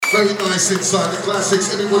Very nice inside, the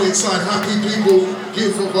classics, everybody inside, happy people,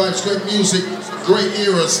 beautiful vibes, great music, great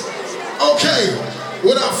eras. Okay,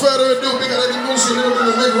 without further ado, we got any music, a little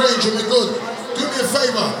bit of mid-range and we're good. Do me a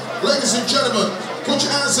favor, ladies and gentlemen, put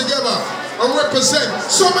your hands together and represent.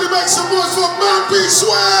 Somebody make some noise for Mampi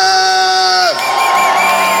Sweat!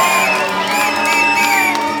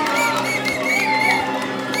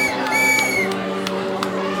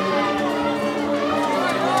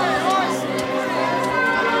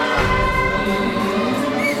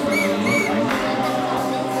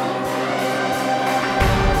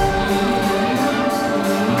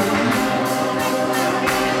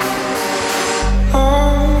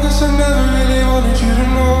 I never really wanted you to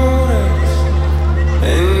notice,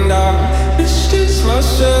 and I distance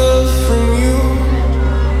myself from you.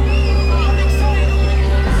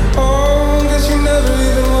 Oh, guess you never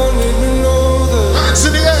even wanted to know that. Hands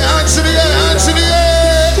in the air, hands in the air, hands in the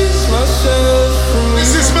air. Distance myself from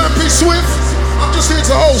This you. is Mampi Swift. I'm just here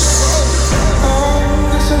to host. Oh,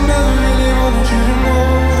 guess I never really wanted you to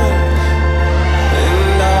know that,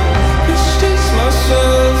 and I distance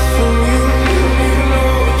myself from you.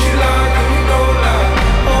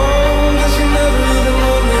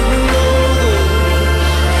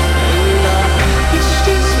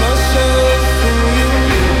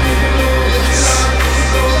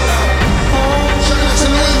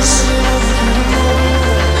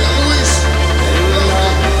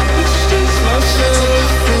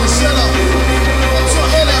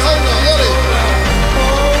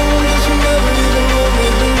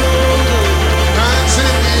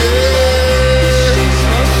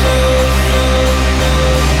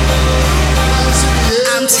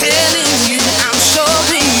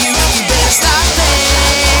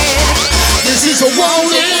 So rolling. I'm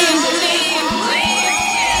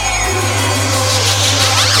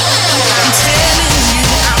telling you,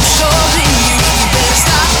 I'm showing you, you better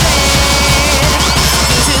stop playing.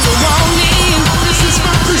 This is a warning. This is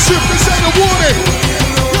Mampi Swift, this ain't a warning.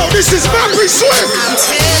 Yo, this is Mampi Swift. I'm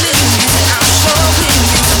telling you, I'm showing you,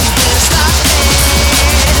 you better stop playing.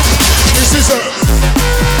 This is a...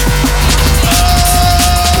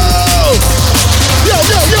 Oh! Yo,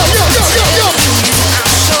 yo, yo, yo, yo, yo, yo. I'm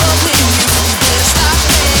showing you, you better stop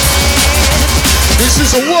playing. This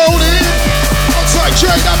is a warning. Outside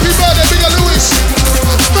Jake, happy birthday, Bigger Lewis.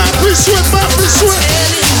 Mampi Swift, Mampi Swift.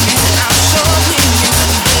 I'm showing you,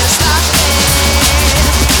 you better stop playing.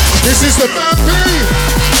 This is the Mampi.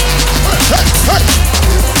 Hey, hey, hey.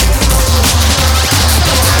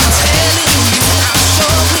 I'm telling you, I'm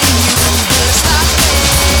showing you, you better stop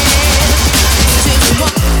playing. This is a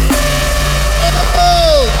warning.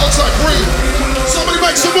 Oh, outside Green. Somebody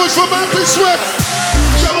make some noise for Mampi Swift.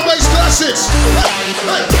 Double bass classics. Hey,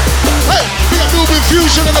 hey, hey. We got new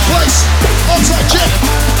infusion in the place. Outside Jet.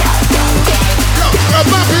 Yo,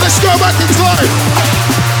 Mampi, let's go back in time.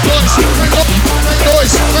 Noise, make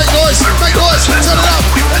noise, make noise, make noise. Turn it up.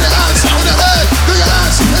 In the hands, in the head. Do your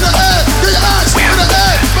hands, in the head. Do your hands, in the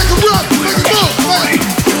head. Make it run, make it move.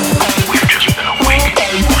 We've just been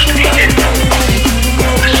awakened, most ancient.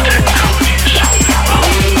 This technology is so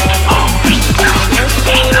evolved. Oh, this technology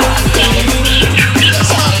was centuries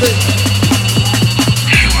That's ago. Mampi.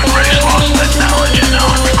 Human race lost that knowledge and now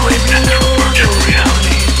it's reclaiming it through virtual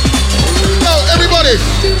reality. Yo, everybody,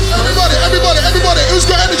 everybody, everybody, everybody. Who's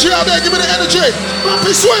got energy out there? Give me the energy.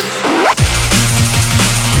 Mampi Swift.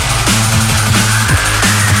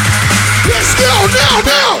 Let's go now,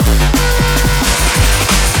 now.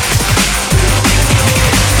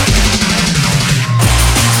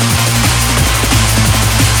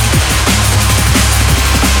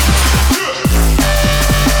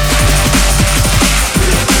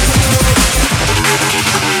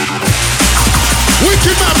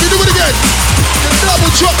 Wicked Mampi, do it again. The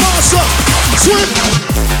double drop master. Swift.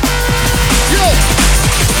 Yo.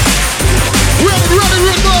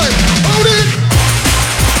 Ready, boy. Hold it.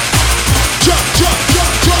 Drop, drop,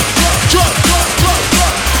 drop, drop, drop, drop, drop, drop,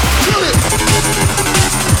 drop. Hold it.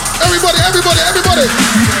 Everybody, everybody, everybody.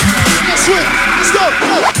 Let's Swift. Let's go.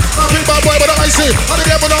 Mampi, bad boy, but I see. How the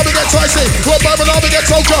devil now we get icy. What Bible now we get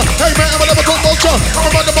soldier. Hey man, I'm a never cook vulture. I'm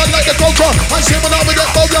a man the man like the culture. I see when now we get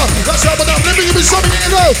vulture. That's how now. Let me give you something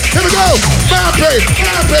you know. Here we go. Mampi,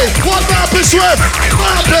 Mampi. One Mampi Swift.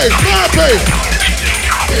 Mampi, Mampi.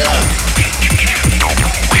 Yeah.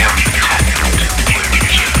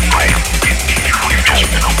 We've just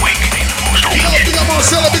been awakening, most Big up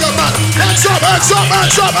Marcella, big up Matt. Hands up, hands up,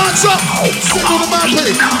 hands up, hands up. Stick on the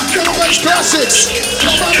Mampi. Double bass classics.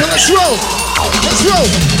 Come Mampi, let's roll. Let's roll.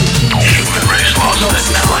 Human race lost their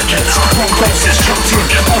knowledge and hardcore destruction.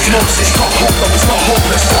 Osmosis, got hope, though it's not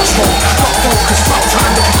hopeless. What's wrong? Got focus, about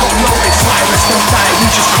time that we got notice. Virus don't die, we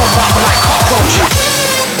just come back like cockroaches.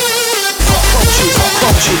 Cockroaches,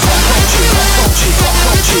 cockroaches, cockroaches, cockroaches,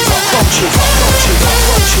 cockroaches, cockroaches, cockroaches,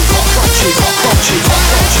 cockroaches, cockroaches, cockroaches, cockroaches,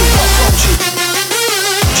 cockroaches.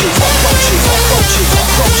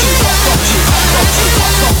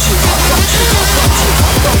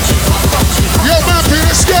 Yo, Mampi,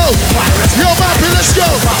 let's go. Yo, Mampi, let's go.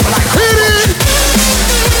 Hit it.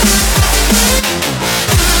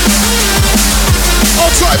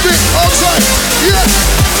 Outside, big, outside. Yeah.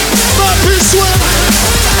 Mampi swim.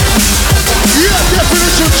 Yeah,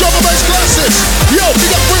 definition, drum and bass classics. Yo,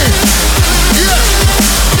 big up free. Yeah.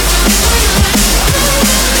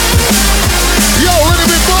 Yo, ready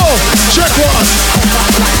before. Check one.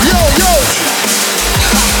 Yo, yo.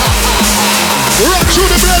 Rock through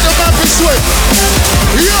the blend of Mampi swim.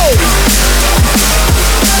 Yo.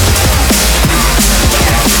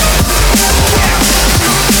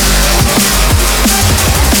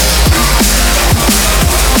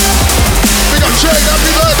 Big up Jay,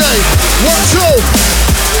 happy birthday. 1, 2.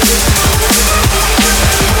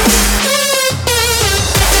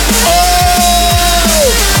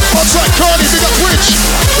 Oh! Outside Cardi, big up Witch.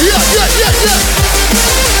 Yeah, yeah, yeah, yeah.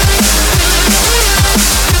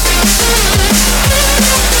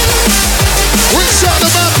 Witch sound the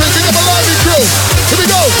Mampi, big up a lively crew. Here we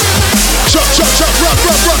go. Chop, chop, chop, rock,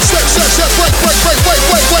 rock, rock, step, step, step, break, break, break, wait,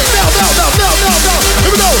 wait, wait. Now, now, now, now, now, now.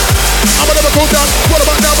 Here we go. I'm gonna never go down. What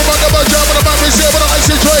about now? What about now? Jam with the Mampi, say with the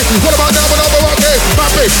IC3. What about now? What about okay?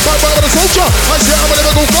 Mampi, my boy with the soldier. I say I'm gonna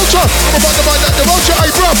never go culture. I'm about to buy that the vulture.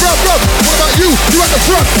 Hey, bro, bro, bro. What about you? You at the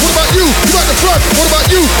front. What about you? You at the front. What about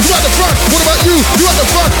you? You at the front. What about you? You at the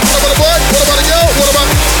front. What about the boy? What about the girl? What about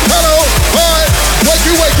hello? Hi. Wake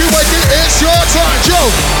you, wake you, wake you. It's your time, Joe.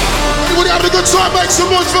 Anybody having a good time? Make some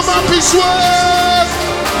noise for Mampi Sweat.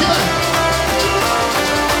 Yeah.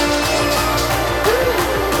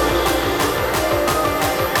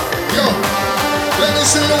 Yo, let me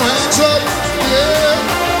see your hands up.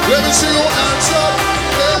 Yeah. Let me see your hands up.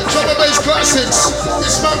 Yeah. Drum and bass classics.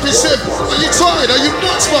 It's Mampi Sim. Are you tired? Are you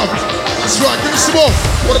nuts, man? That's right. Give me some more.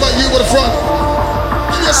 What about you with the front?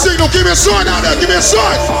 Give me a signal. Give me a sign out there. Give me a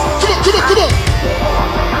sign. Come on, come on, come on.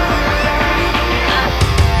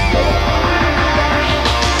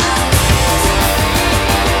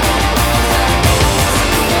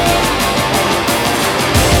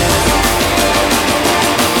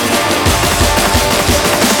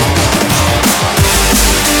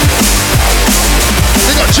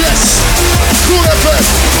 Jess, Cool FM.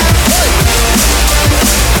 Hey.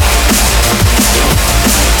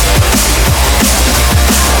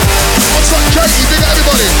 What's like Katie? Big up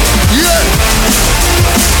everybody. Yeah.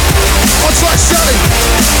 What's like Sally?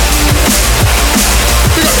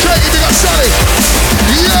 Big up Katie, big up Sally.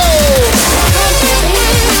 Yo.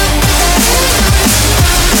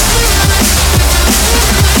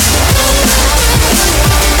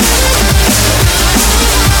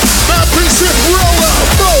 Mampi Sim, roll out,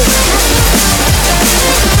 boom.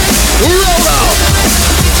 Roll out.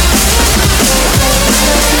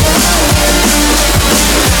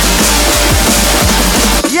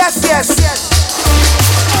 Yes, yes, yes.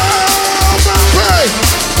 Oh, Mampi.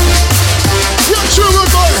 What you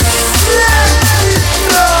look like?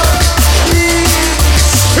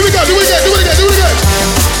 Here we go, do it again, do it again, do it again.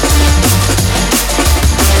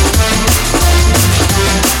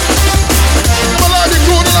 I'm alive in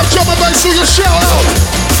corner, I'm jumping back, so you shout out.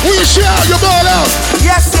 Will you shout your ball out?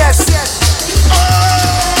 Yes, yes, yes.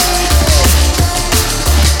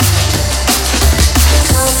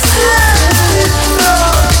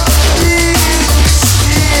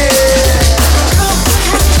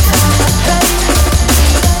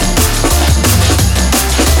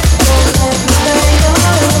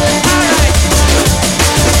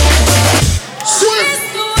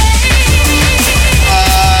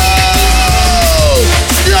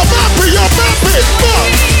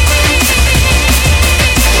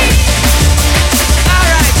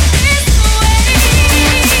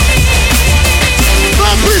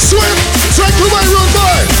 Swim, take away, run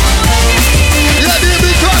by. Yeah, DNB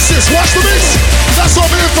classes, watch the mix. That's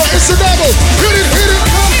what I'm in for, it's a double. Hit it, hit it.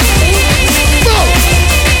 Boom.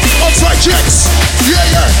 Outside checks. Yeah,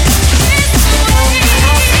 yeah.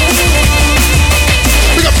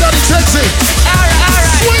 Big up Daddy Texie.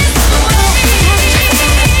 Alright. Swing.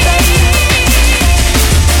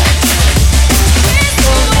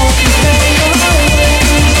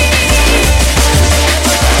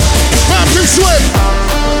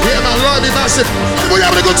 massive. Anybody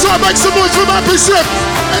having a good time? Make some noise for Mampi Swift.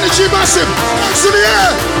 Energy massive. Hands in the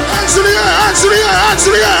air. Hands in the air. Hands in the air. Hands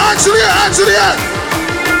in the air. Hands in the air. Hands in the air.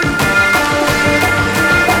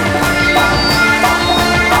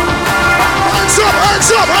 Hands up.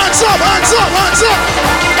 Hands up. Hands up. Hands up. Hands up.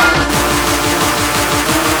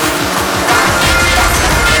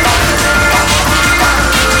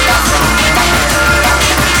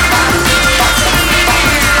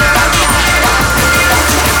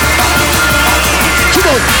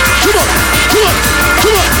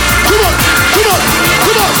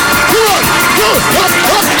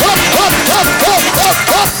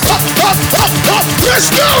 Let's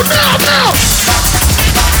go now!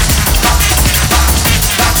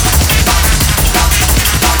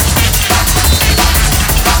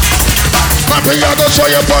 Mampi, I'm gonna show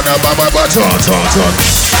you upon the mama, turn.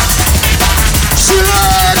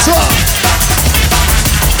 Selector!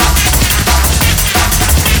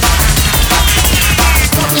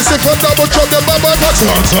 Mampi, if I double drop the mama,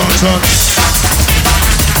 turn.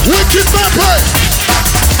 Wicked Mampi!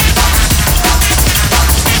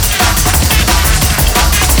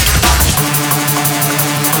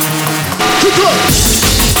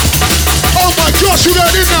 Oh my gosh, you got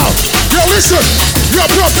it now. Yo, listen. Yo,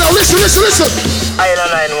 bro, now listen. I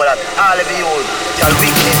know that all of you shall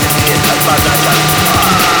weakness as far as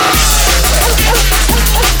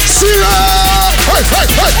see that?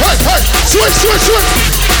 Hey. Switch.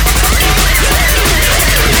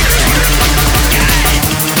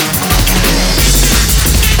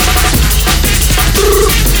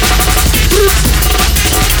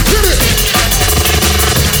 Hit it.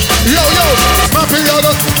 Yo, Mampi,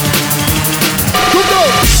 come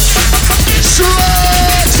on.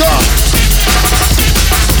 Selector.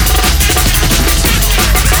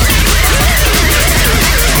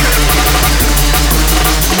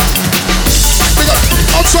 Big up,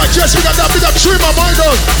 outside Jess, we got that big up tree, my mind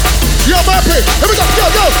on. Yo, Mampi, here we go,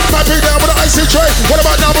 go. Mampi down with the IC3. What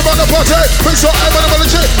about now, we're on the party? Face on, I'm on the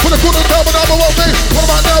legit. Put the good on down, but I'm won't be. What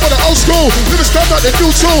about now with the old school? Living stuff like the new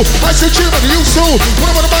tool. IC3 with the new tool. What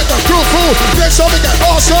about the mic, that crew fool? Next time we get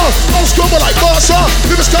Barca. Old school, but like Barca.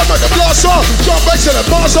 Living stuff like the blaster. Jump back to the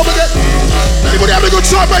Barca, we get. Anybody having a good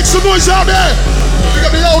time? Make some noise out there. Pick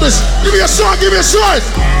up the oldest. Give me a sign.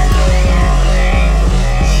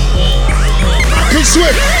 Mampi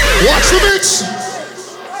Swift, watch the mix.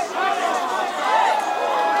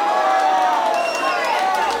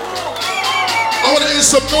 I want to hear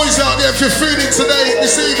some noise out there if you're feeling today,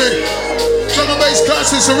 this evening. Drum and bass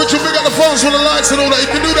classics, original big at the phones with the lights and all that.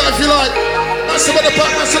 You can do that if you like. That's the back,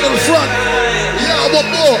 that's it at the front. Yeah, I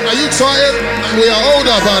want more. Are you tired? We are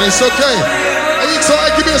older, but it's okay. Are you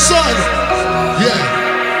tired? Give me a sign. Yeah.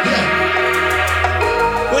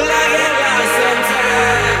 Well, I get lost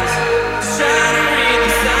sometimes, trying to read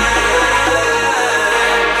the signs.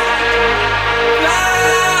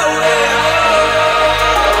 Fly away,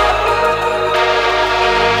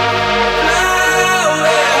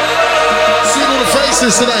 See all the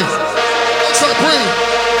faces today. Looks like Bree.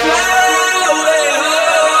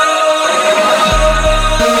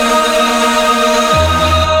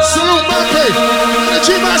 Salute Mampi.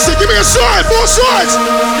 Energy massive. Give me a sign. More signs.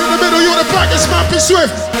 You in the middle, you in the back. It's Mampi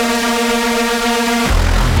Swift.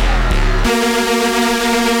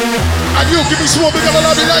 And you give me some more big other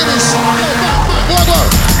lovely ladies. Whoa.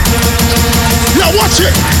 Yo, watch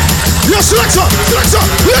it. Yo, selector.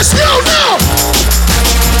 Let's go now.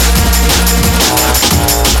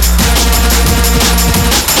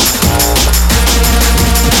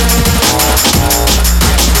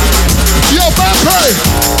 Yo, Mampi.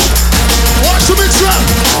 Watch the mix rap.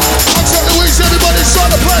 I'll tell the weeks, everybody inside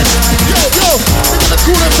the place. Yo, we got the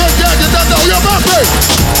cool effect, yeah, you don't know. Yo, Mampi.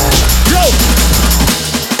 Yo.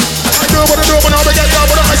 I know what I do, but I'll be getting down.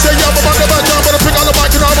 But I say, yeah, I'm about to back down. But I pick on the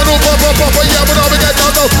mic and I'm gonna pop. Yeah, but I'll be getting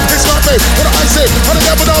down. It's Mampi. What I say, what I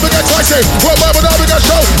get, but I'll be getting twice. What I'll be getting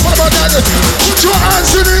show. What about that? Put your hands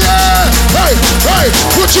in the air. Hey,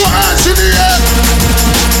 put your hands in the air.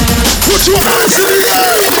 Put your hands in the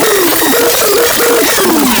air.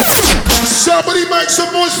 Somebody make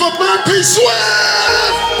some noise for Mampi Swift.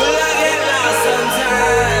 well, I get lost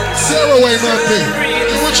sometimes. Zero away, Mampi.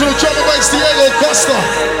 The original drum and bass, Diego Costa.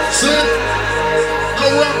 See? No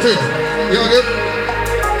rapping. You know it?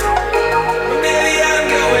 Maybe I'm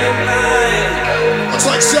going blind. Looks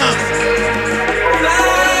like Sam.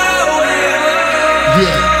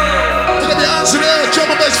 Yeah. Put up your hands in the air, drum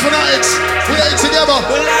and bass fanatics. We ain't together.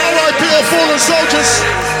 R.I.P. our fallen soldiers.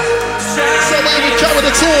 Somebody will carry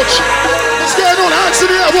the torch. What's going on? Hands in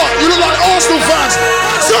the air. What? You look like Arsenal fans.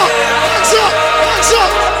 Hands up.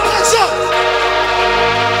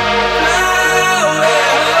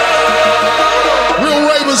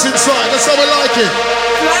 bass inside. That's how we like it.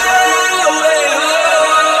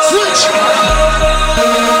 Switch.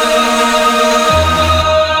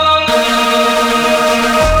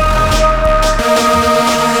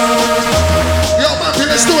 Yo, Mampi,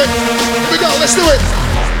 let's do it. Here we go, let's do it.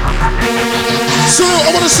 So, I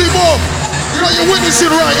want to see more. You know, you're witnessing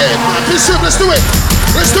right here. Mampi, Sim, let's do it.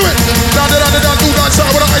 Let's do it. Down, do that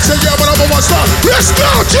side. When I say yeah, but I'm on my start. Let's go,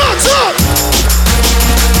 Johnson.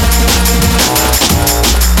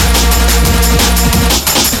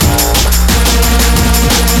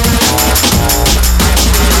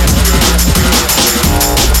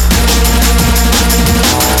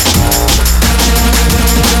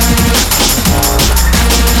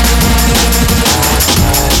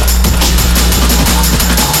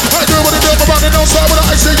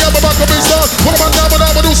 I say yeah, but I'm coming star. What am I down, but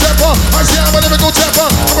I'm a new stepper. I say I'm a lyrical tapper.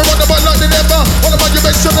 I'm a runner, but like the never. What am I, you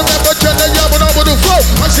best son of never. Can they yeah, but I'm a new flow.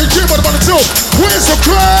 I say Jim, but I'm on the two. Where's the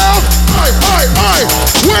crowd? Aye.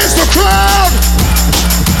 Where's the crowd?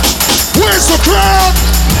 Where's the crowd?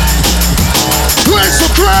 Where's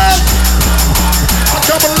the crowd?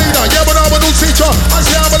 I'm a leader, yeah, but I'm a new teacher. I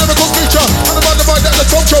say I'm a lyrical teacher. I'm the man that might the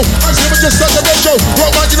talk show. I say we're just like a dojo.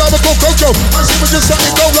 Rock man, you know I'm a go cocho. I say we're just like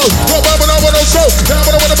a go-low. Rock man, but I'm a no-so. Yeah,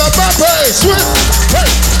 but I'm one of my Mampi. Swift.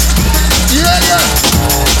 Hey. Yeah.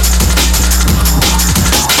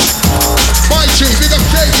 My G, big up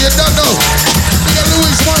Katie, you don't know. Big up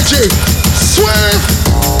Louise, my G. Swift.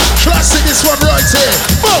 Classic, this one right here.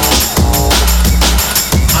 Boom.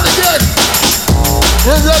 And again.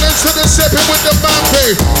 We're running to the stepping with the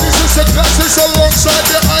Mampi. This is the classics alongside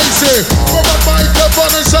the IC3. From a microphone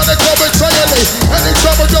inside the club entirely.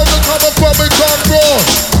 Anytime I go to come from it on raw.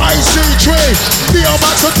 IC3, the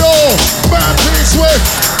Matador. Mampi Swift,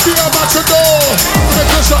 the Matador.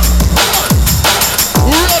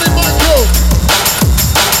 Running my crew.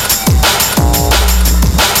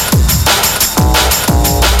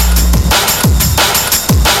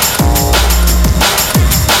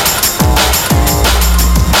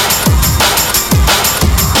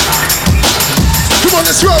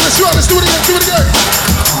 Let's do it again.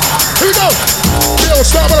 Here we go. Bill,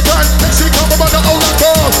 start with a band. Next thing, come about the old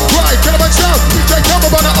car. Right, get a man sound. DJ, come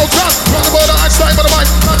about the old time. Run the border, Einstein, with a mic.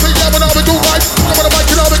 Mampi, yeah, when I'll be doing right. When I'm on the mic,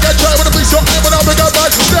 you know, we get try. When I'm be so, when I'll be got right.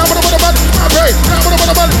 Down with a man, Mampi. Down with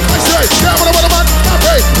a man, I say. Down with a man,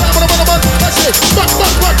 Mampi. Down with a man, I say.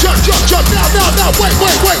 Back, jump. Now. Wait.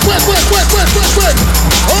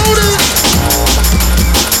 Hold it.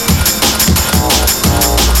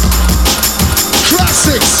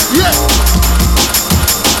 Classics, yeah.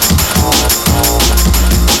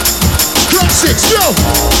 Classics, yo.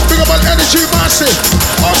 Big up on energy massive.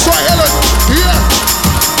 Also Ellen, yeah.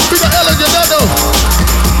 Big up Ellen, you don't know.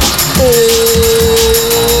 Oh,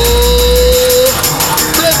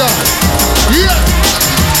 Blender, yeah.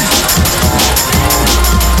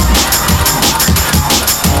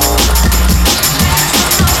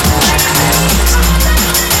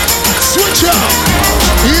 Switch out,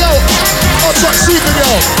 yo. Outside sleeping,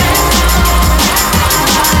 yo.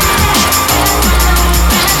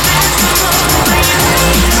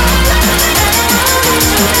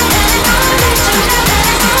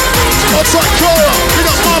 Outside Cora, we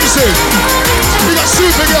got Mampi. We got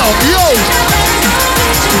Super Girl, yo.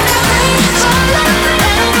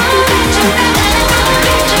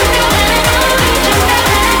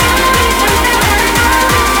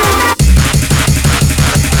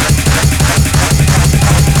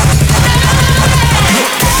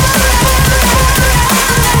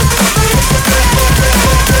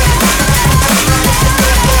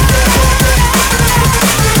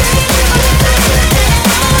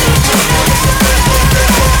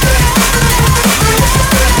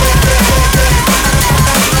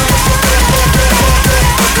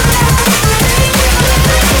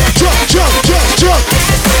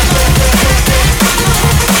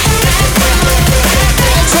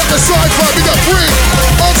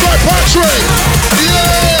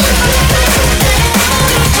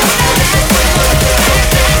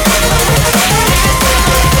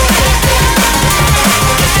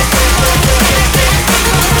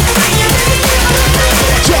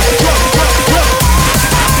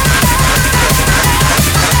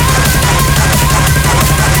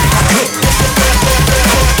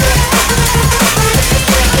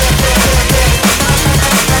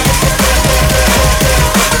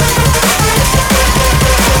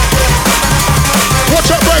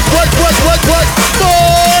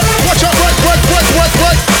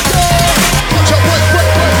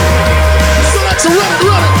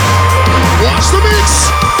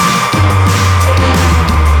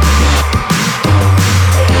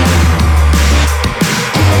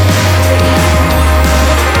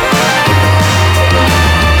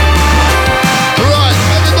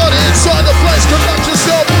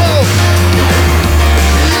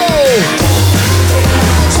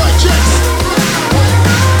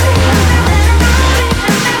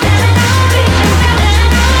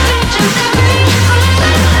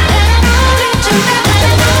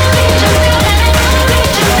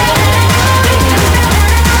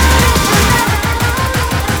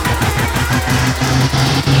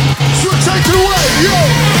 Yo!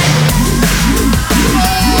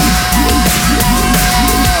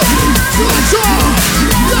 Lights on!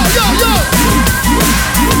 Yo, yo, yo!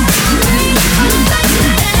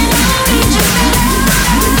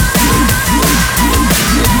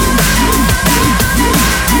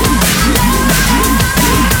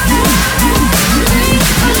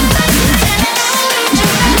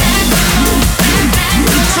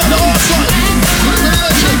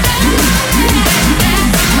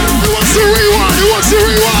 To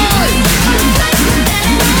rewind.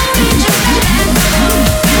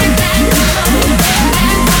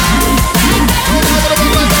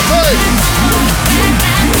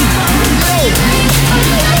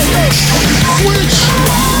 Switch.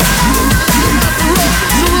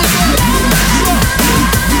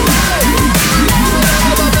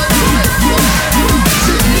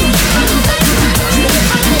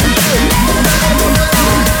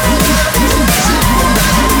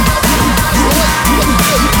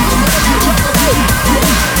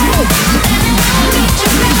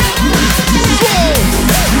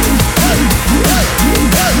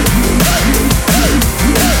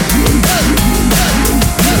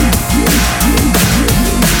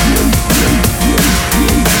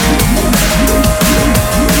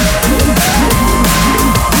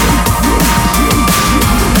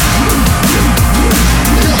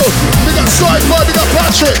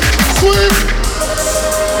 Swing!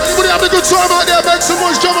 Anybody having a good time out there? Make some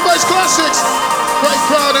noise, drum and bass classics. Great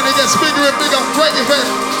crowd and it gets bigger and bigger. Great event.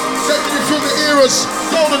 Taking you through the eras,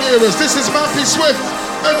 golden eras. This is Mampi Swift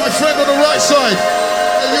and my friend on the right side.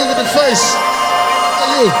 And you with the face.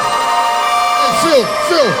 And you. Hey, Phil.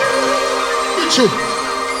 Mitchell.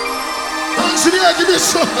 Hands in the air, give me a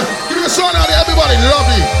sign. Give me a sign out there, everybody.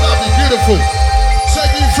 Lovely, beautiful.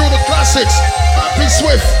 Taking you through the classics. Mampi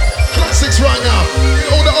Swift. Classics right now.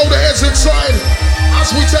 All the older heads inside.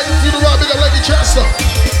 As we take you through the right, big up Lady Chester.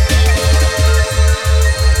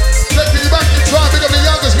 Taking you back in time, big up the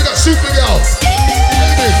youngest, big up Super Girl.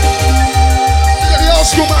 Baby. Big up the old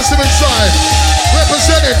school massive inside.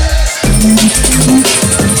 Representing.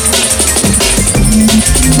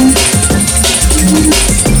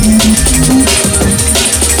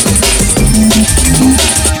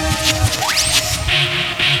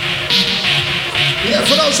 Yeah,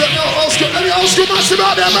 for those that know old school, any old school massive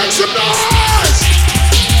out there, make some noise!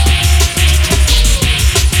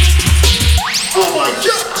 Oh my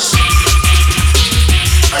gosh!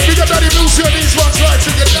 I think Daddy Lucy on these ones right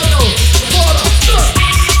to get down. Water.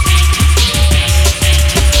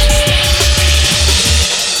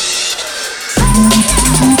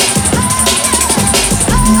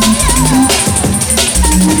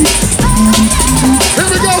 Here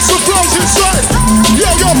we go, some flows inside. Yo,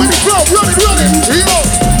 baby flow, run it.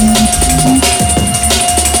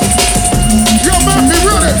 Yo, Mampi,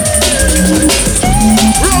 run it.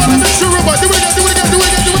 We're on the mixer room, do it again. Here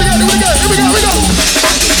we go.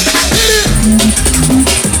 Hit it.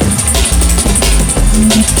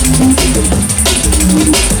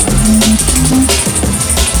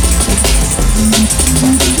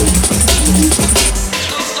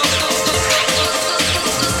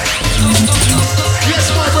 Yes,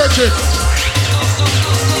 my virgin.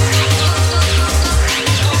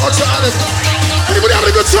 What's Adam? Anybody having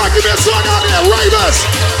a good time? Give me a song out there, ravers.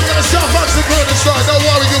 We're gonna start boxing good inside. Don't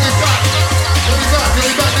worry, you'll be back. You'll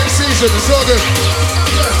be back next season. It's all good.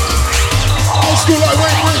 Yeah. Old school like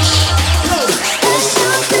Wayne Rich.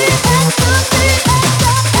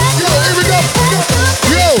 Yo, here we go.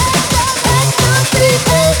 Yo.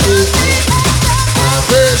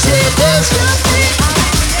 Best.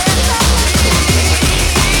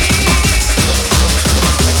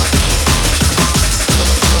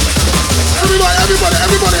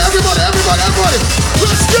 Everybody.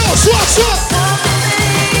 Let's go. Swap.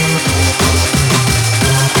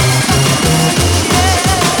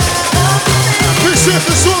 This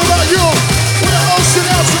is all about you. We're hosting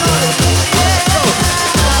out tonight.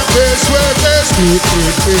 Best.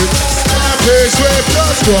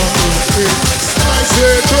 Just walk in. I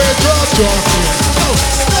said, just walk in.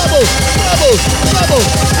 Bubble.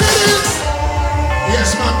 Hit it. Yes,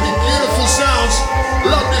 Mampi, beautiful sounds.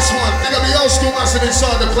 Love this one. They got the old school massive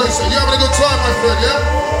inside the place. You having a good time, my friend, yeah?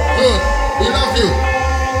 Good. We love you.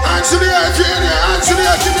 Hands in the air if you're in here. Hands in the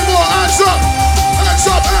air. Give me more. Hands up.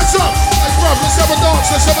 Hey, bro, let's have a dance.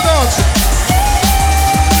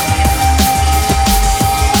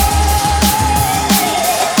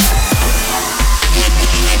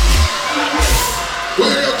 We're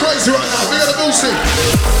gonna go crazy right now. We're gonna boost it.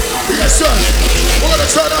 Yes, sir. We're gonna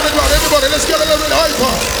turn down the ground. Everybody, let's get a little bit hyper.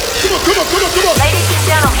 Come on. Ladies and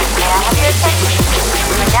gentlemen, may I have your attention?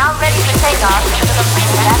 We are now ready for takeoff for the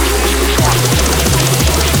plane that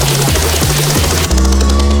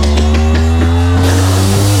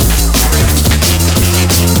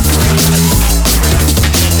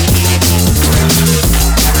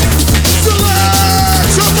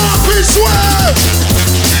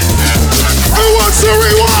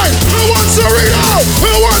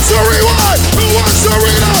Who wants to rewind? Who wants to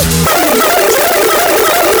reload?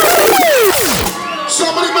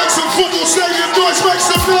 Somebody make some football stadium noise, make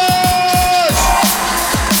some noise!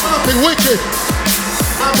 Mampi, wicked.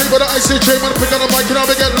 Mampi, but the IC3, wanna pick on the mic and I'll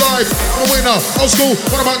get live. I'm a winner, old school,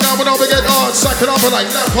 what about now when I'll get hard? Sacking up like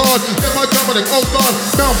left hard, then my coming in, oh God,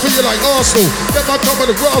 down for you like Arsenal. Then my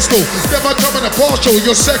coming in rascal, then my coming in partial.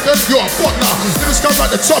 You're second, you're a butler. Niggas come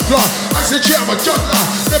like the top line, IC3, I'm a juggler.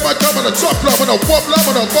 Then my coming in the top line, with a wobbler,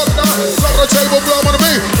 with a butler. Top of the table, blow on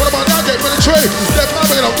me. What about now, get military? Then my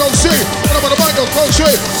man, I'll go see. What about the mic, I'll go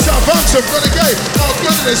tree. Southampton, renegade, all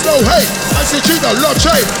good and there's no hate. IC3, the love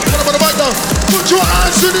chain. What about the mic, now? Put your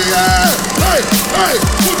hands in the air! Hey, hey,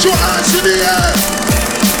 put your hands in the air!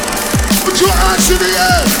 Put your hands in the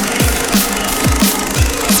air!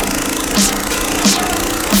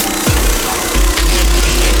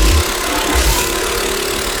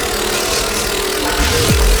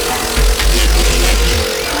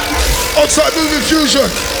 Outside moving fusion,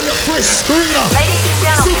 Chris, Karina,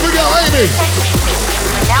 Super Girl, Amy.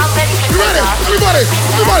 You ready? Everybody,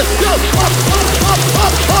 everybody, go! Up, up, up,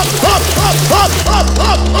 up, up, up, up, up,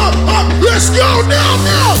 up, up, up! Let's go now,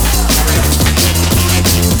 now!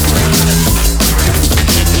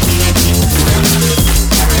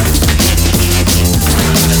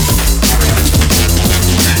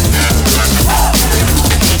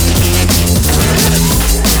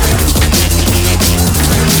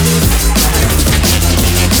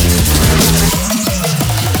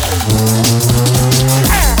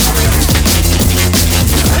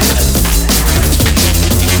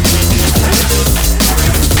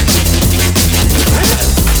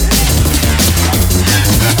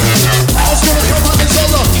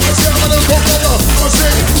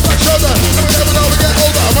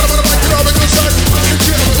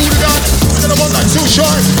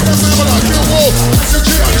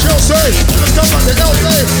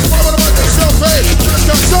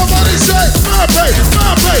 Somebody say, Mampi,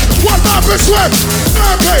 Mampi, one Mampi sweat,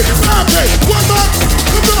 Mampi, Mampi, one Mampi,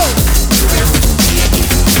 come on.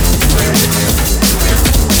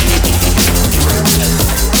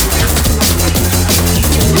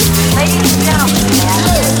 Ladies and gentlemen,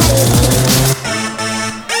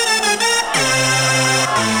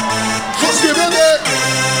 Just give it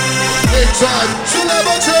big time,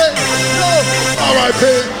 celebrity, no, R.I.P.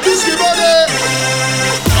 Just give it,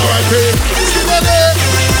 R.I.P. Just give it.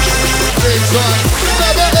 Big time,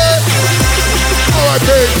 celebrity, R.I.P.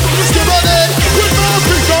 Just give it. With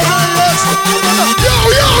Mampi, don't relax. Yo,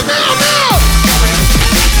 now.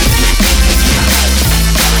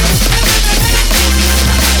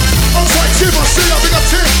 I was like, Tim, I see you, big up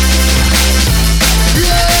Tim.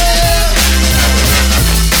 Yeah.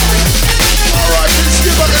 R.I.P.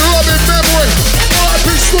 Skipper in loving memory. R.I.P.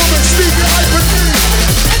 Storm and Stevie Hyper D.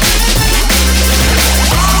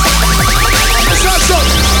 Let's have some.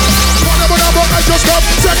 I just come,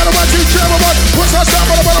 second of my team, chairman one. What's that sound?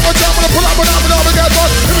 But I'm gonna pull up, again, one.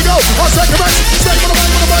 Here we go, our second match. Stay for the mic,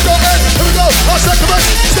 don't end. Here we go, our second match.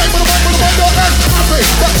 Stay for the mic, don't end. Happy,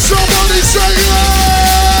 but somebody say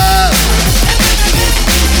yeah!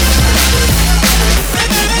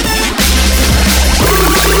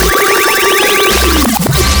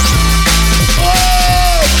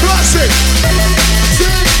 Oh, classic! See?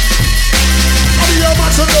 I need your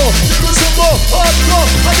matador, give me some more hardcore.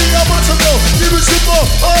 I need your matador, give me some more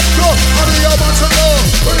hardcore. I need your matador,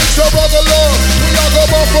 when it's a brother law. We are go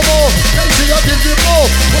more for more, Casey I give you more.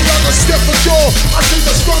 We are gonna step for sure, I see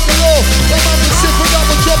the struggle law. I'm having sip for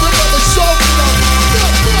double job, I'm having song.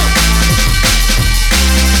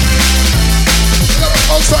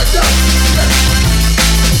 Outside down,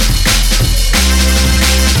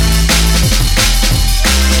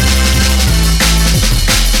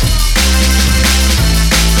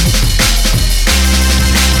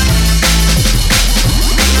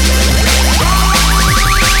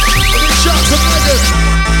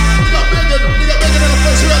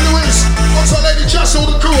 all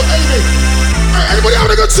the crew, Amy. Hey, anybody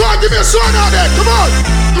having a good time? Give me a sign out there. Come on.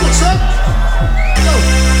 Come on, son. Go.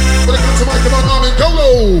 When it comes to my command, I'm in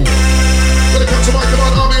Golo. When it comes to my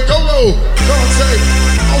command, I'm in Golo. Come on, say.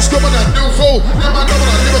 I was coming at Newfall. Then my number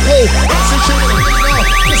at Liverpool. I'm see shooting at Lina.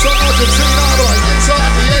 Just like Argentina. Like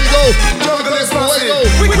inside Diego. Jungle is Fuego.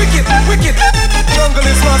 Wicked. Jungle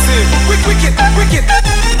is massive. Wicked.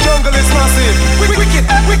 Jungle is massive.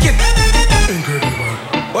 Wicked. Incredible.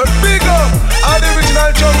 But big up, all the original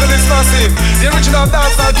jungle is massive. The original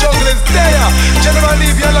dancehall jungle is there. General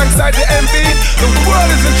Levy alongside the MP. The world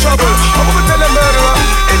is in trouble. I'm gonna tell a murderer.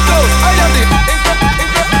 It goes, I am it.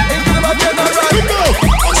 Into the agenda, right? Come on.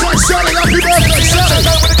 Outside Sally, happy birthday, Sally.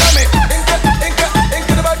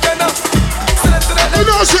 Into the agenda.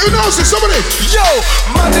 Bounce it, somebody. Yo,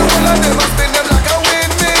 man, the whole of them a spin them like a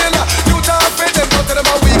windmill. You talk with them, don't tell them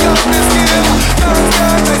how we got this skill. Dance,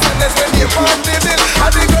 dance, nice and let's when you find the bill.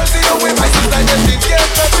 And the girls see you with my sister, and them did get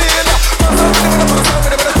the feel. Pass on with them, pass on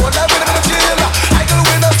with them, with them, with them, with them, chill. I can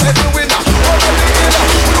win a title winner, over the hill.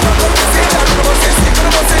 We don't want to see that, we don't want to see, we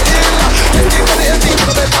don't want to see ill. Let's get to the end, we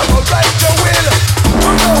don't let them right your will.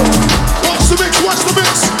 Watch the mix, watch the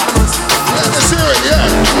mix. Let's hear it, yeah.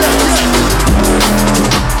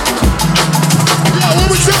 Yeah, one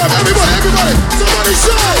more time, everybody. Somebody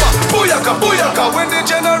say. Booyaka, booyaka, when the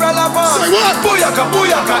general advance. Say what? Booyaka,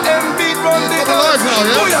 booyaka, MB run the dance. now,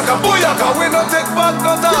 yeah? Booyaka, booyaka, we no take back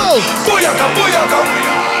no Yo. time. Booyaka, booyaka.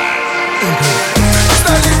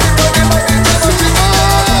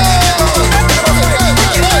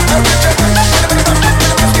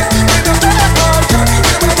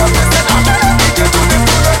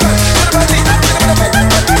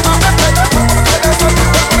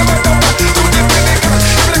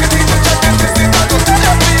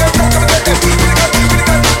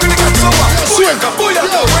 Booyaka,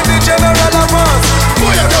 booyaka, when the general advance.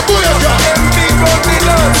 Booyaka, booyaka, MB run the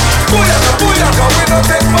dance. Booyaka, booyaka, we no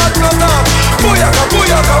take back no time. Booyaka,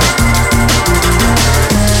 booyaka.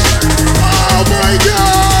 Oh my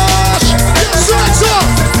gosh! Yes, that's up!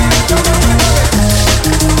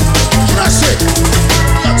 Classic!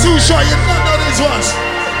 You're too shy, you don't know these ones.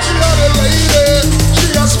 She a the lady, she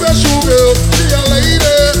a special girl. She a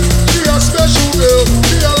lady, she a special girl.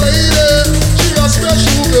 She a lady, she a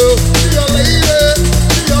special girl. She a lady,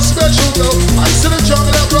 she a special girl. I see the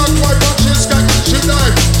jungle that rock white rock, she's got she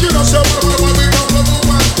died. She don't say what we come from,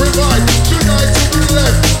 woman provide. She died to the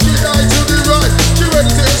left, she died to the right. She ready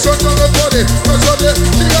to insult on her body.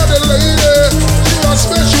 She a the lady, she a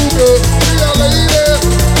special girl. She a lady,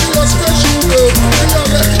 she a special girl. She a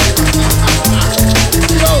lady.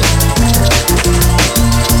 Yo.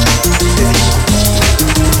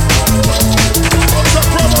 What's up,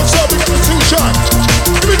 bro? What's up? We got the two-shot.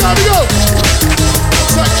 Here we go.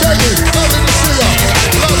 What's up, Keggy? Lovely to see ya.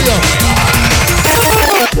 Love ya.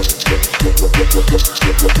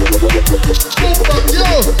 Yo.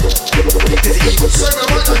 Say me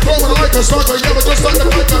right like Roman like a stalker. You ever just like the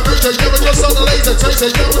mic and major. You ever just like the laser taser.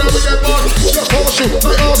 You ever never get bored. You're partial,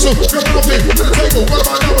 like awesome. You're Mampi, to the table. What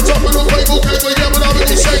about now? It's up in the table. Cable, you ever never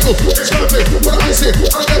get cycle. It's Mampi, what I say.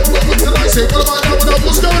 I never know what's the nice. What about now?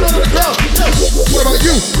 What's going on in the crowd? What about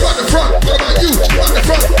you? Right in front. What about you? Right in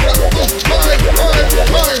front.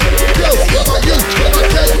 Fine. Yo, what about you? What about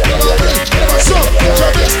Kate? What about me? What about some?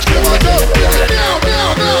 Travis? What about no? Now.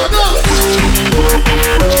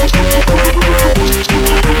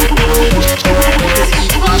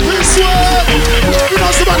 Mampi swear. You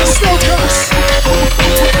know somebody snow cast.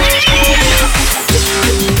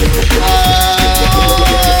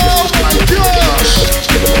 Oh my gosh!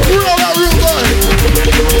 Real out, real boy.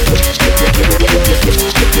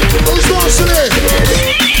 Who's dancing it?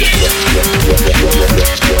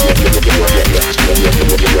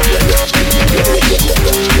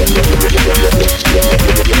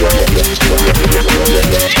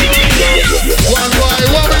 One by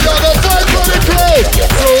one, we got the fight for the club.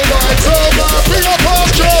 Toe by, bring up our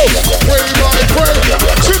show. Way by way,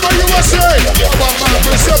 Super USA. About my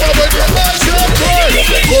perception when your lights are bright.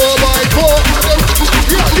 4x4,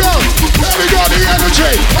 yo, let me got the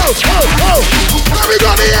energy. Oh, let me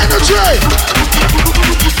got the energy.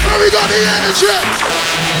 Let me got the energy.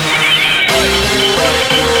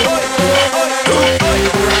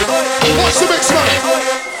 Watch the mix, man.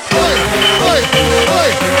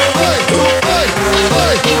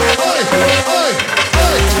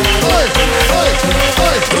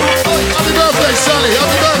 Happy birthday, Sally.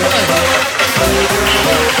 Happy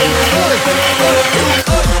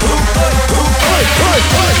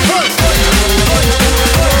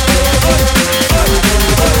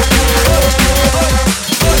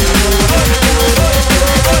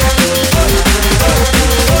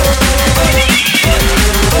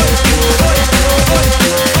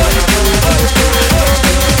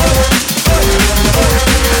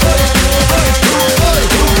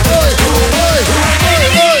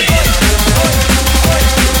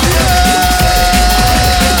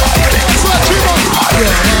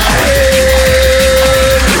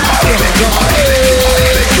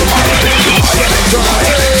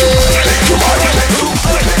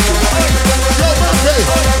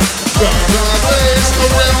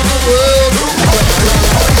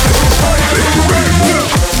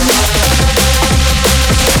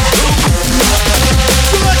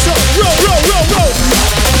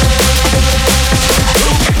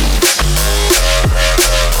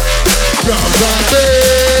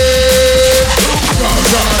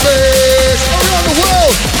Around the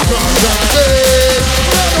world.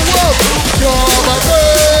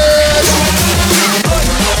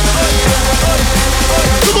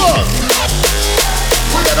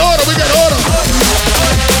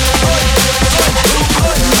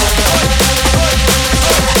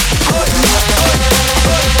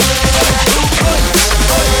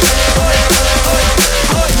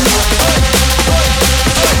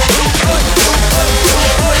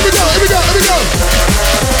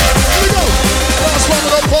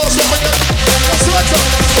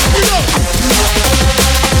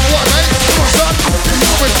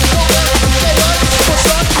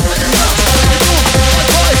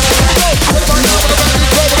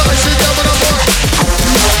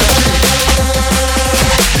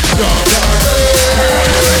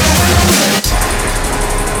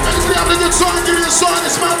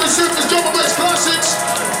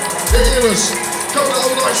 Couple of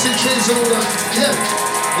old IC3s and all that. Yeah.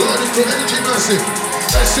 Learning from Energy Massive.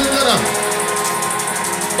 Let's do that.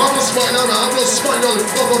 Vamos Español, hablo español,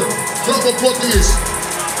 por favor. Hablo portugués.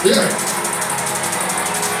 Yeah.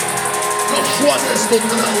 No fuertes con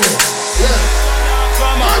nadie. Yeah.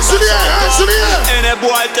 Hands in the air, hands in the air. Any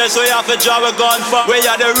boy test we have to draw a gun for. We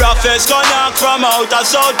are the roughest connect from out of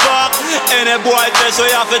South Park. Any boy test we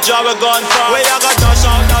have to draw a gun for. We are gonna dust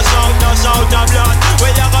out of blood. We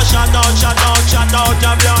are gonna shut out of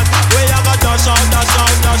blood. We are gonna dust out of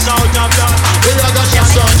blood. We are gonna shut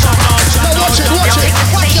out. Watch it, watch it.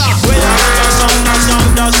 We are gonna dust out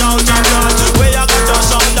of blood. We are gonna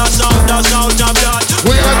dust out of blood.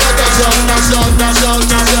 We are gonna dust out of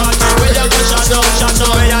blood. We are gonna shut out.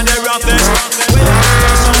 We are the roughest. We are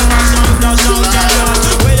gonna dust out of blood.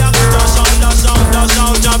 We are gonna dust out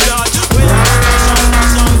of blood. We are gonna dust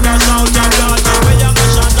out of blood. We are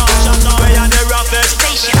gonna shut out. We are the roughest.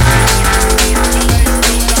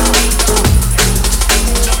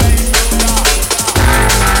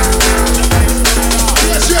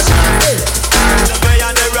 Yes, man. We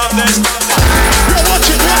are the roughest. Yeah, watch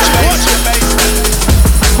it.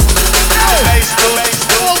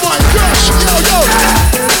 Oh my gosh, yo.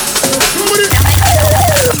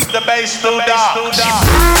 The bass still down. Oh,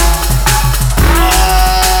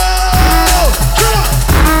 get up,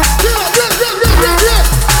 run.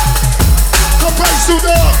 The bass too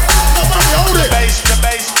down. No, mommy, hold it. The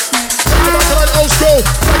bass. Take it back to that old school.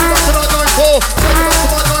 Take it back to that 9-4. Take it back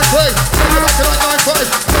to that 9-3. Take it back to that 9-5.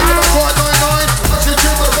 Take it back to that 9-9. That's the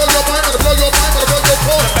tune, gonna blow your mind, gonna blow your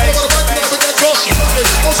core.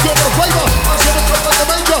 Old school for the flavor. That's gonna come like the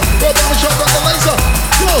major. Well, mama shot like the laser.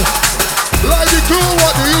 Yo, live it cool,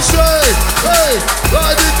 what do you say? Hey,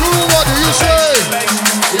 live it cool, what do you say?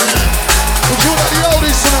 Yeah, we're doing like the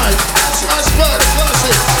oldies tonight. That's part of the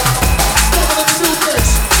classics. Coming on the new mix.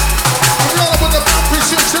 I'm rolling with the Mampi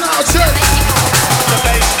 6 out of 10.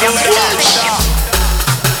 Switch!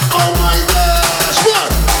 Oh my gosh, what?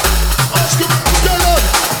 Old school, what's going on?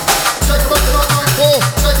 Take it back to that 9-4.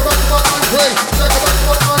 Take it back to that 9-3. Take it back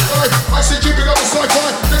to that 9-5. I see you pick up the sci-fi.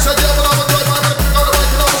 They said, yeah, but I'm a drive. I'm gonna pick up the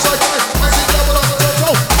mic and I'm a sci-fi. I see you but I'm a drive.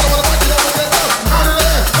 I wanna mic and I'm a drive. Out of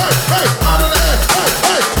there, hey, out of there,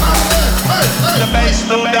 hey, out of there, hey. The bass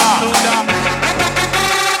still down.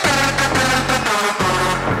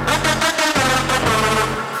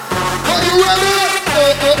 Are you ready?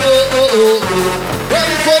 Oh.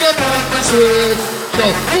 Ready for the Mampi swing. Yo,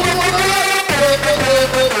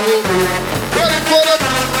 ready for the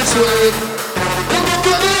Mampi swing.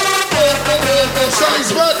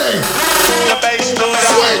 Sally's birthday. The bass still down.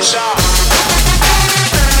 Switch.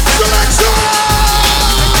 Selector.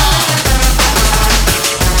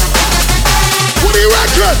 What do you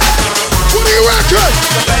reckon?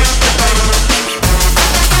 The bass.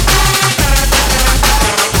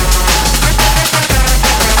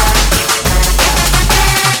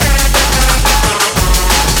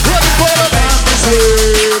 Ready for the Mampi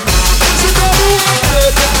swing. It's a double.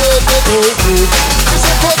 It's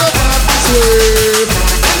a for the Mampi swing.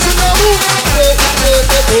 It's a double. It's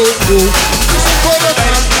a for the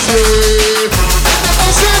Mampi swing.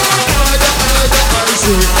 I said, I got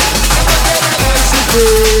icy. I got icy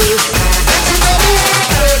free. It's a double.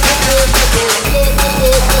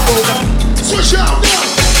 Switch out now.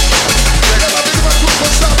 Yeah, my big man put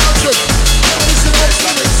on South Hampton. Listen to those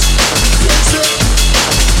lyrics. Switch it.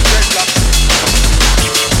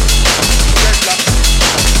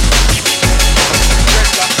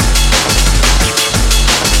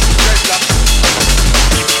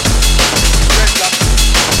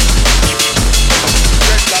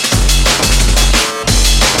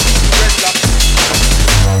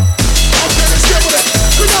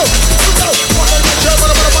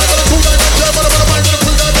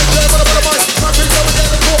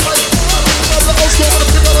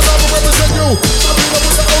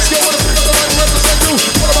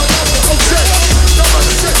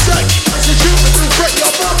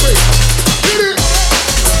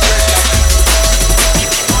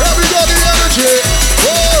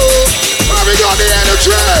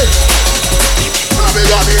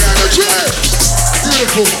 got the energy.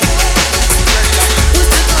 Beautiful.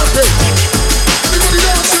 Wicked Mampi. Everybody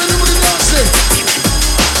dancing, everybody dancing.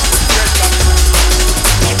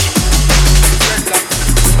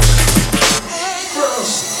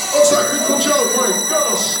 Girls, looks like we could joke, right?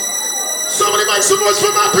 Girls. Somebody make some noise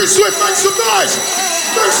for Mampi Swift. Make some noise.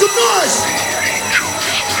 Make some noise.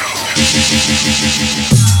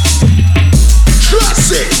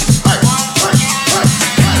 Classic. Hey, hey, hey,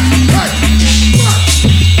 hey, hey.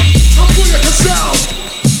 Come pull your sound.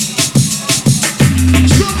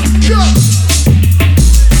 Shut up.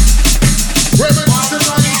 Reminiscing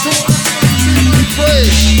 92 and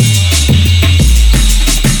 93.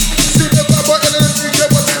 See the bubble in the DJ,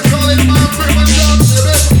 what they call it, man. Bring my sound,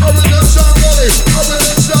 baby. I will not sound gully. I will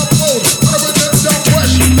not sound cold. I will not sound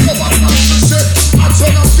fresh. Come on, man. Sit. I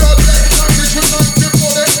turn up your leg. 90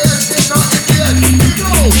 for the end. It's not in the end. You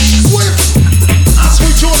know, Swift. As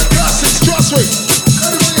we draw the classics, trust me.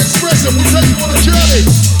 Everybody express it. We take you on a journey.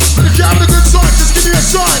 And if you're having a good time, just give me a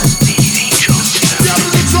sign. If you're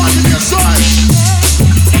having a good time, give me a sign.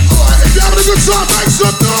 Alright, if you're having a good time, make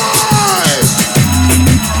some noise.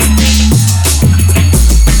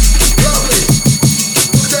 Lovely.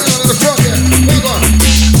 What's going on in the front there? Hold on.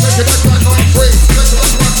 Make it back like 93. Make it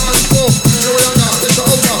back like 94. Here we are now. It's the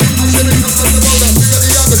owner. I'm sitting up at the motor. We got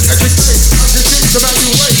the youngest. Educate. I'm just to make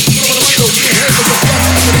you wait.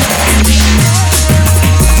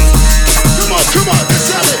 Come on, come on.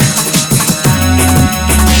 Let's have it.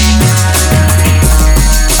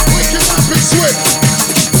 Wicked Mampi Swift.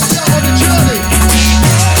 Yeah, on the journey.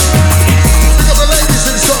 Pick up the ladies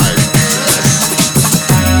inside.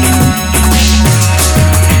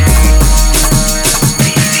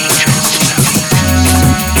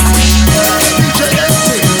 Yes. DJ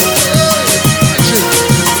Empty.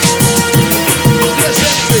 Yes,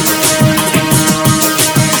 Empty.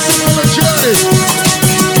 On the journey.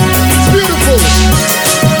 It's beautiful.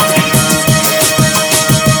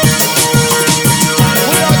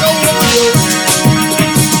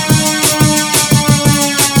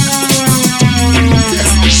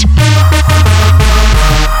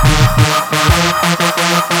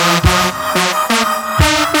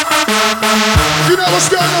 You know what's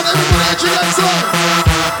going on, everybody at your next time.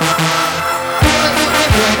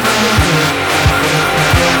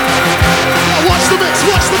 Now watch the mix,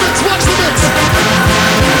 watch the mix, watch the mix.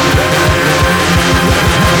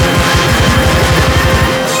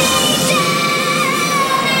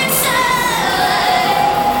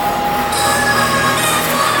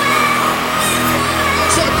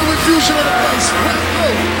 Let's have the infusion of the place. Right, go,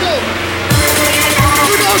 go.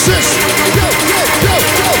 Who knows this? Go, go, go, go,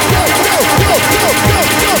 go, go, go, go, go,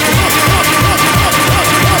 go.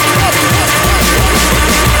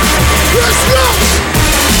 Let's go.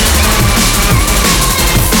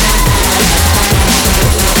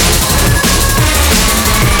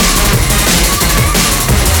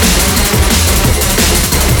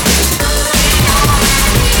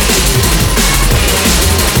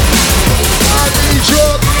 I need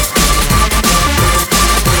your.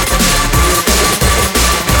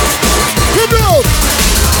 Come on.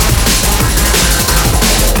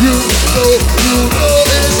 You know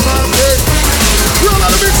it's my day. We all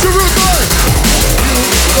gotta mix the root, boy.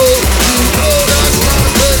 You know that's my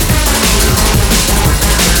day.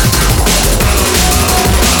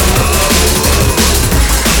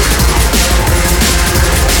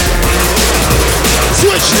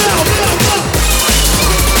 Switch now, now.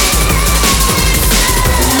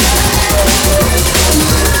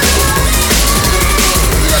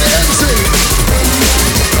 We got the MC.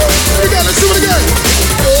 We got, let's do it again.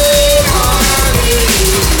 Oh, I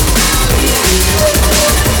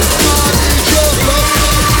need your love.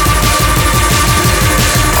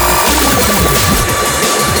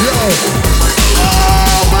 Yo.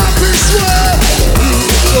 Oh, Mampi Swift.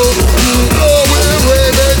 You know we're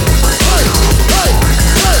waving. Hey, hey,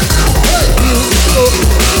 hey, hey.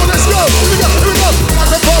 Come on, let's go. Here we go, here we go.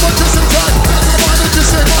 Like a bomber just in time. Back to the mind and just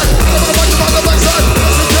say right. Over the mic, about the backside.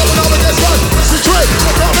 Let's see trouble now against right. Let's see Drake.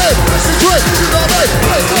 Look on me. Let's see Drake. You know me.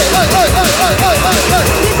 Hey, hey, hey, hey, hey, hey, hey, hey, hey.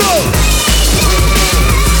 You know.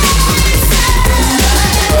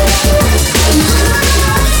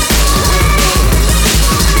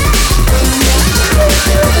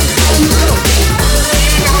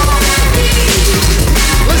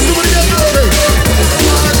 Let's do it again, baby.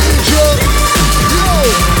 I need your. Yo.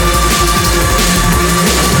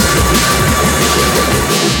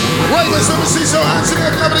 Ravens, let me see some hands in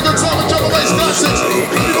there. Having a good time with Jungle Bass Classics.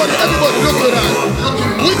 Everybody, look at that.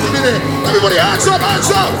 Looking wicked in there. Everybody, hands up, hands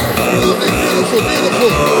up. Lovely, beautiful,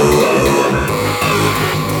 beautiful.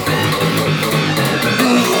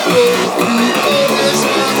 You know it's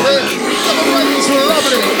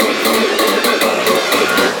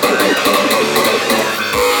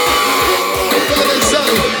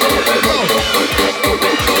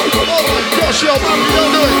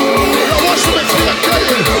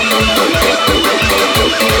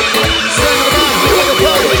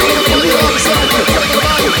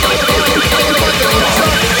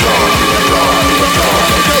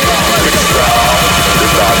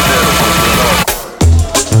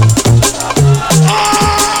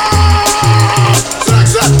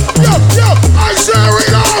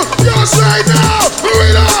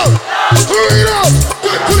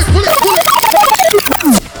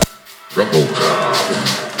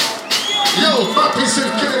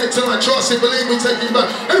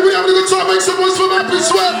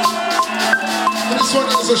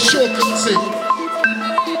a shortcut, see.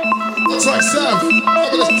 Looks like Sam.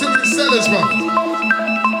 Fabulous Timothy Sellers, man.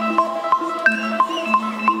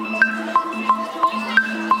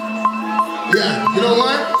 Yeah, you know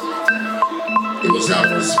why? It was out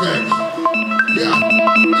of respect. Yeah.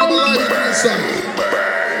 I'm alive in the sun.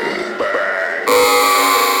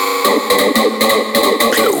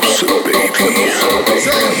 Closer, baby.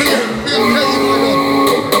 Say it, be okay, you know.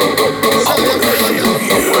 Say it, be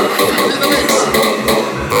okay. In the mix.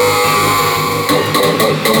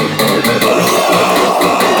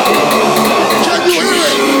 Can you hear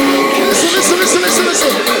it?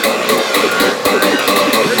 Listen.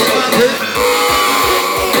 Bring it, Mampi.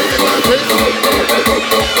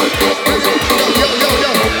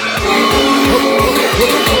 Yo.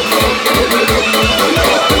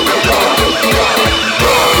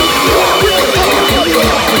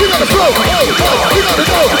 You got the flow. You got the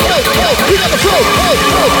flow. You got the flow.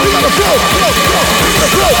 You got the flow.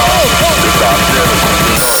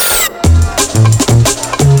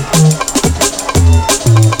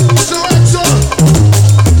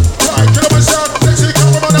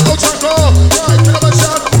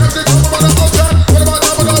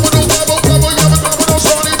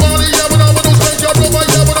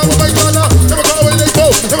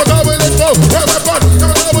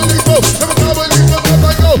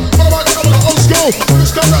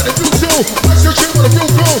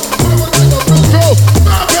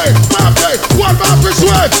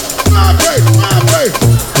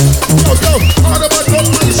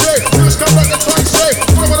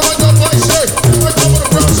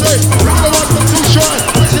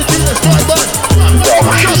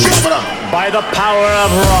 By the power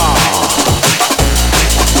of Raw.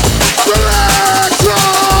 Relax!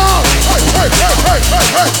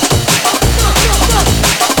 Hey!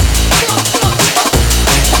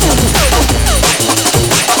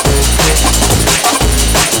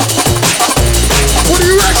 What do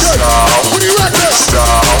you reckon?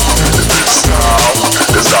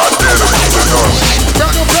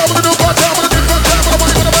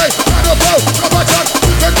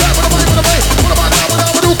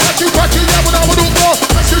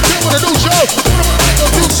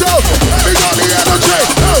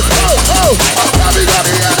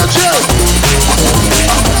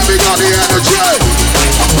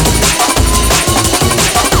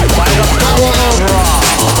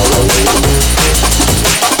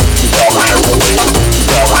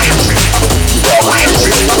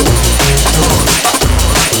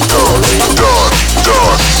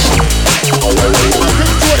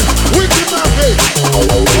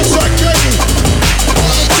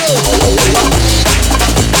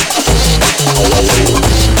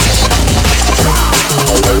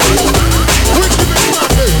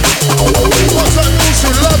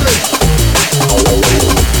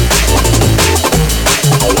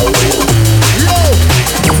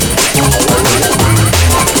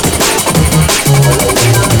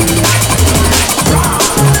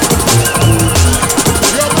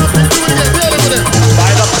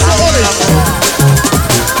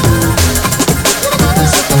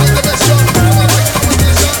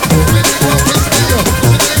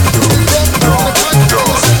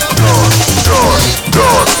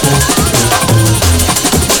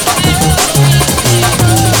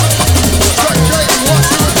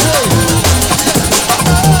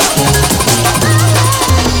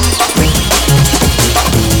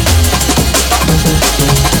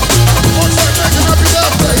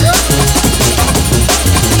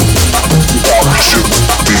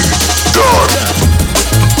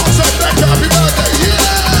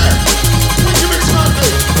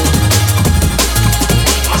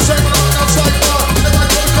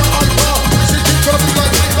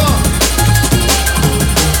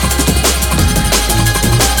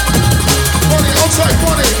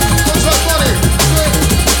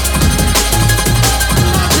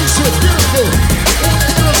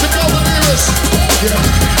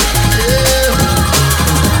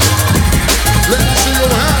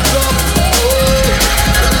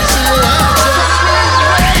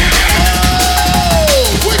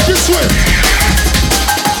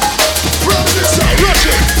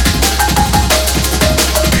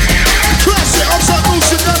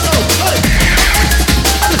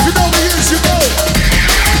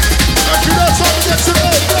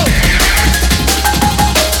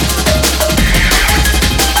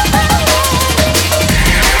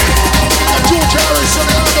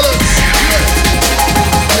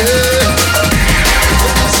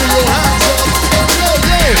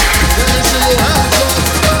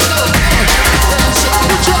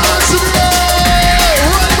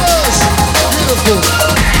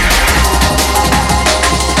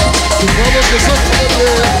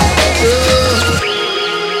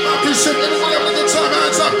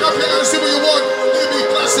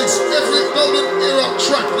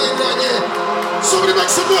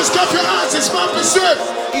 boys, clap your hands. It's Mampi Sip.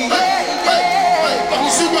 Hey,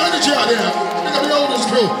 who's got energy out there? Look at the oldest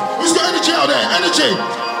crew. Who's got energy out there? Energy.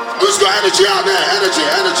 Who's got energy out there? Energy.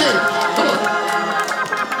 Come on.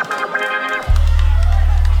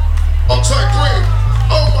 Oxide Green.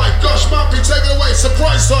 Oh my gosh, Mampi, take it away.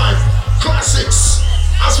 Surprise time. Classics.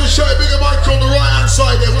 As we show a bigger mic on the right hand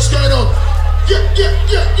side there. What's going on? Yeah.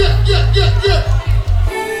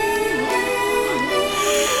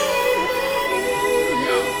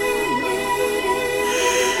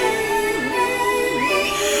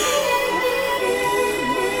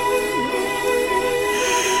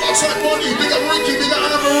 Outside Bonnie, big up Ricky, big up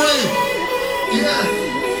Anna Marie. Yeah.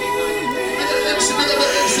 Big up MC, big up the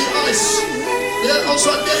MC Ice. Yeah,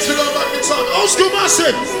 outside Dex, we go back in time. Old school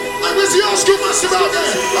massive. Hey, where's the old school massive out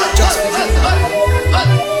there? Hey.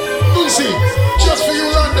 Lucy, just for you,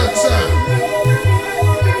 London, sir.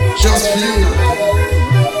 Just for you.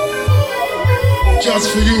 Just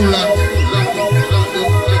for you, London.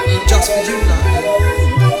 Just for you, London.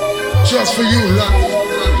 Just for you, London.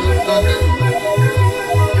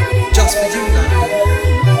 Just for you, London.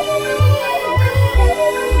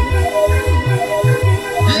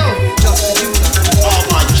 Yo. Just for you, London. Oh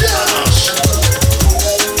my gosh.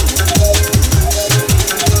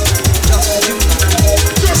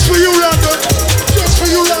 Just for you, London. Just for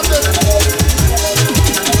you, London.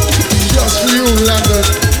 Just for you, London. Just for you, London.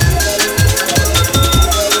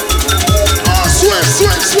 Oh, sweat.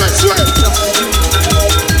 Just for you,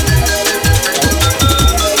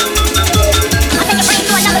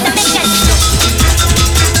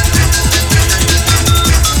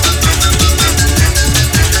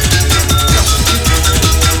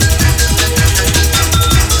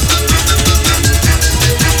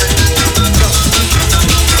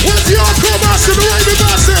 Where's the hardcore master, the Raven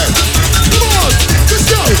master? Come on, let's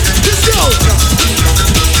go.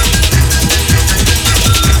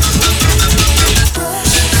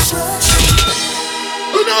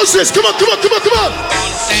 Who knows this? Come on.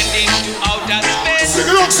 Sending to outer space. Sing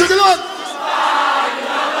along.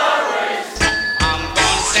 I'm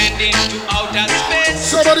gone sending to outer space.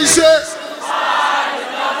 Somebody say,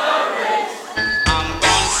 I'm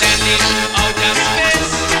gone sending to outer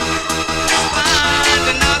space. Find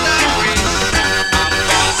another race. I'm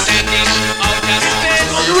gone sending to outer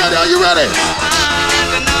space. are you ready?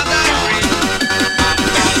 Find another race. I'm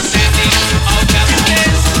gone sending to outer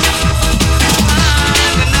space.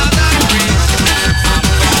 Find another race. I'm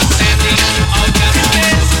gone sending to outer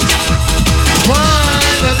space.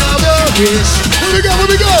 Find another race. Where we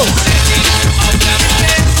go? Sending to outer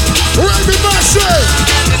space. Raven master.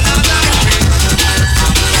 Find another race.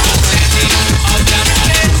 I'm gone sending to outer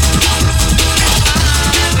space.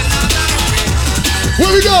 Find another race.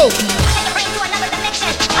 Where we go?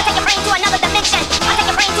 I'll take your brain to another dimension. I'll take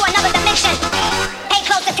your brain to another dimension. Pay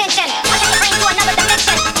close attention. I'll take your brain to another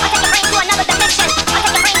dimension. I'll take your brain to another dimension. I'll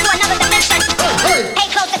take your brain to another dimension. Hey. Pay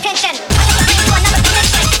close attention. I'll take your brain to another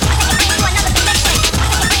dimension. I'll take your brain to another dimension.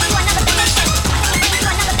 I'll take your brain to another dimension. I'll take your brain to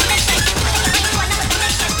another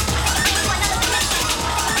dimension. I'll take your brain to another dimension. I'll take your brain to another dimension.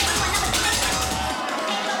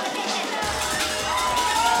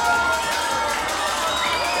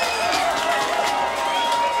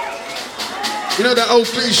 You know that old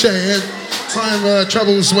cliche, yeah? Time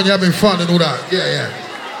travels when you're having fun and all that. Yeah.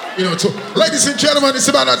 You know, ladies and gentlemen, it's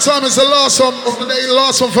about that time. It's the last one of the day,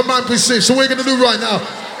 last one for Mampi Sip. So what we're going to do right now,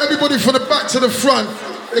 everybody from the back to the front.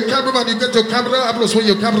 The cameraman, you get your camera. Hablos with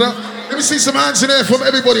your camera. Let me see some hands in there from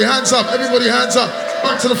everybody. Hands up. Everybody hands up.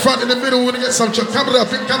 Back to the front, in the middle. We're going to get some camera.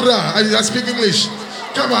 Big camera. I speak English.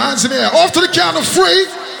 Camera, hands in there. After the count of 3,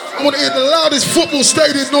 I want to hear the loudest football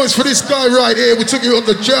stadium noise for this guy right here. We took you on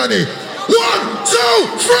the journey. 1,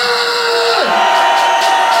 2, 3!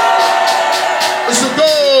 It's a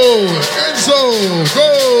goal! Enzo, go!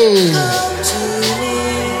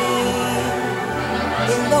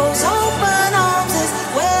 In those open arms is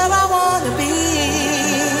where I wanna be.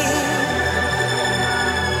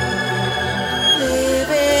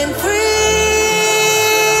 Living free.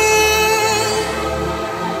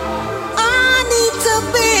 I need to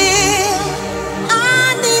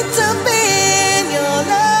be in your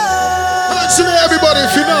love. Hands in there, everybody,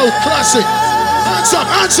 if you know, classic. Hands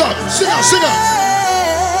up, sing out.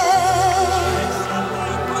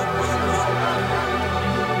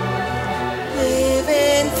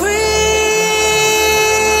 Living free.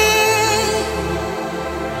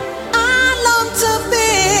 I long to be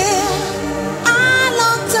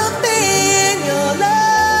in your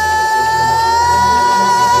love.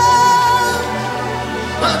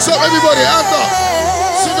 Hands up, everybody, hands up.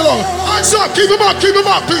 Sing along. Hands up, keep them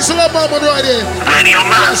up. Peace and love, moment right here. Radio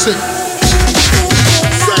Man. Classic.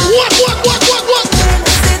 Say what?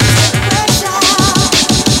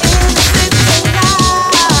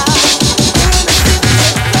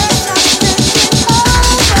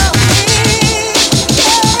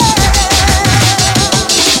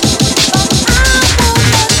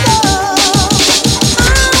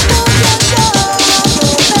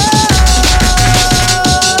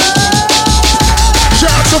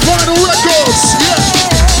 Vinyl Records, yeah.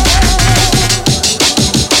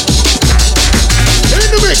 In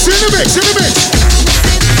the mix, in the mix, in the mix.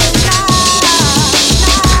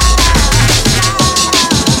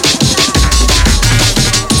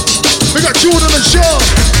 We got Jordan and Sean.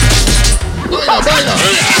 Baila.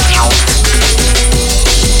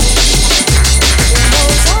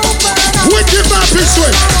 Wicked Mampi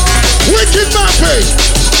swing. Wicked Mampi.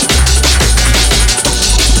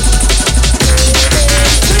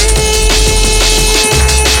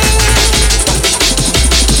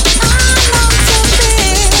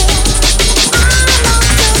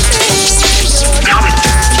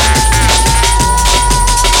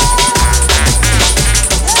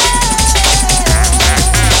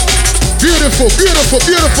 Beautiful, beautiful,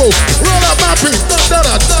 beautiful. Roll up Mampi.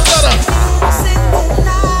 Da-da, da-da.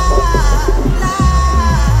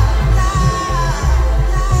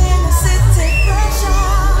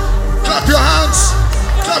 Clap your hands.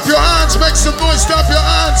 Clap your hands. Make some noise. Clap your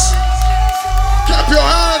hands. Clap your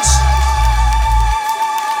hands.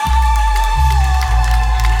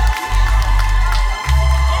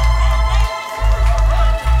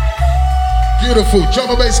 Beautiful. Drum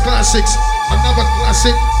and bass classics. Another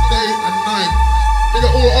classic day and night. Big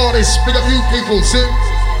up all artists. Big up you people. See?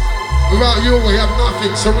 Without you, we have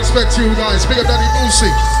nothing. So respect to you guys. Big up Daddy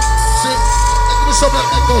Moosey. See? Give me some of that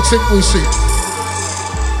echo, Tim Moosey.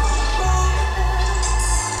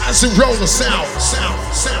 As we roll the sound.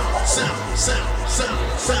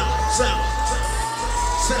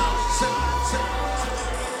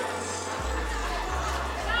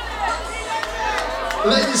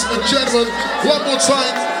 Ladies and gentlemen, one more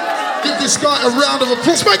time, give this guy a round of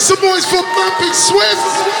applause. Make some noise for Mampi Swift.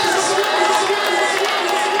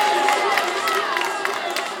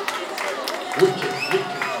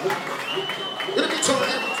 Wicked.